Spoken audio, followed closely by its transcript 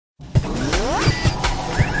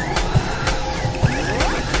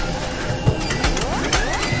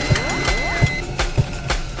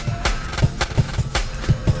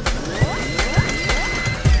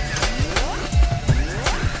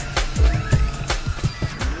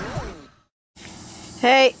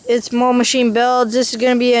Hey, it's Mo Machine Builds. This is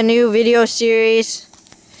going to be a new video series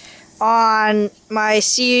on my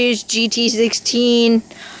Sears GT16,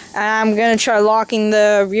 and I'm going to try locking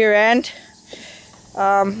the rear end.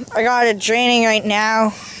 I got it draining right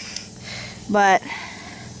now, but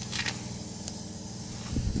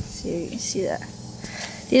see if you can see that.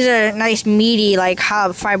 These are nice meaty like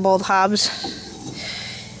 5-bolt hubs.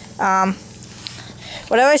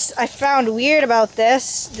 What I found weird about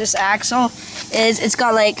this axle is it's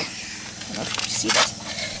got like, I don't know if you can see this.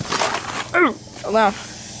 Oh, wow.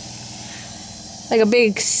 Like a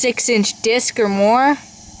big 6-inch disc or more.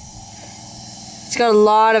 It's got a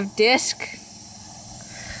lot of disc.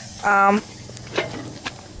 And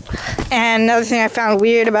another thing I found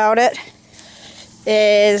weird about it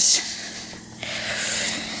is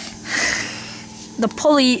the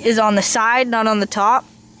pulley is on the side, not on the top.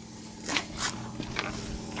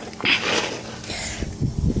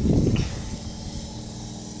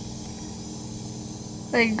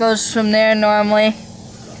 Like it goes from there normally,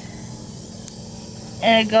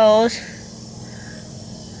 and it goes,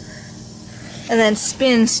 and then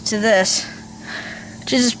spins to this,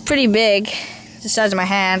 which is pretty big, the size of my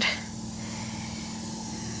hand.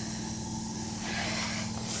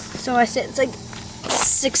 So I said it's like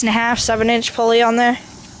 6.5, 7-inch pulley on there.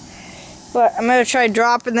 But I'm gonna try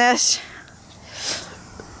dropping this.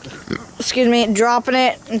 Excuse me, dropping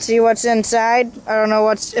it and see what's inside. I don't know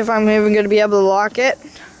if I'm even gonna be able to lock it.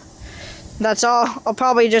 That's all. I'll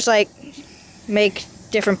probably just like make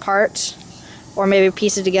different parts or maybe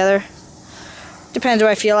piece it together. Depends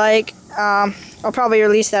what I feel like. I'll probably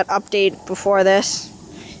release that update before this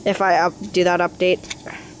if I do that update.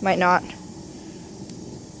 Might not.